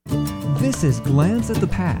This is Glance at the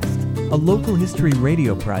Past, a local history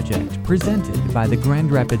radio project presented by the Grand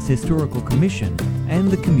Rapids Historical Commission and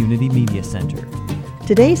the Community Media Center.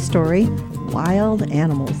 Today's story, Wild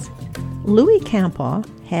Animals. Louis Campaw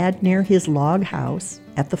had near his log house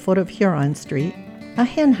at the foot of Huron Street a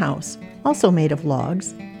hen house, also made of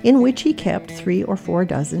logs, in which he kept 3 or 4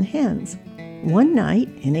 dozen hens. One night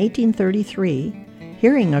in 1833,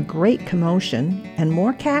 hearing a great commotion and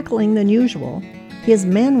more cackling than usual, his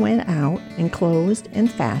men went out and closed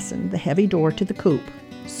and fastened the heavy door to the coop.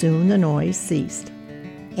 Soon the noise ceased.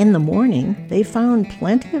 In the morning, they found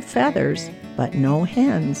plenty of feathers, but no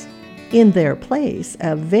hens. In their place,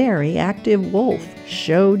 a very active wolf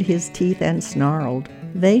showed his teeth and snarled.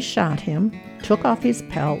 They shot him, took off his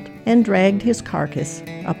pelt, and dragged his carcass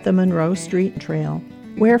up the Monroe Street Trail,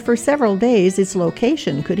 where for several days its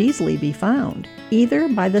location could easily be found, either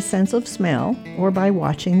by the sense of smell or by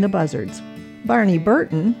watching the buzzards. Barney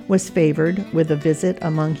Burton was favored with a visit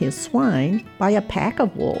among his swine by a pack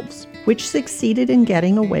of wolves, which succeeded in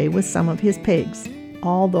getting away with some of his pigs.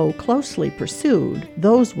 Although closely pursued,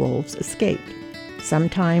 those wolves escaped.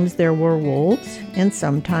 Sometimes there were wolves and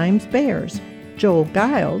sometimes bears. Joel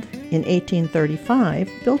Guild, in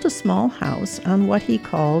 1835, built a small house on what he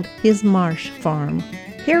called his marsh farm.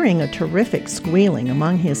 Hearing a terrific squealing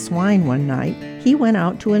among his swine one night, he went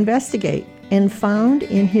out to investigate and found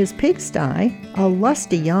in his pigsty a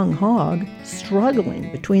lusty young hog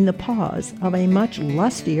struggling between the paws of a much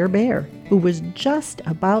lustier bear, who was just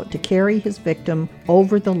about to carry his victim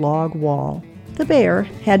over the log wall. The bear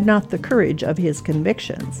had not the courage of his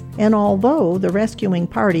convictions, and although the rescuing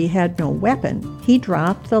party had no weapon, he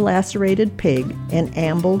dropped the lacerated pig and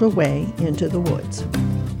ambled away into the woods.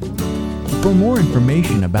 For more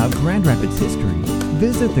information about Grand Rapids history,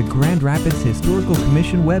 visit the Grand Rapids Historical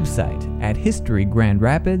Commission website at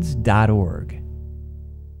historygrandrapids.org.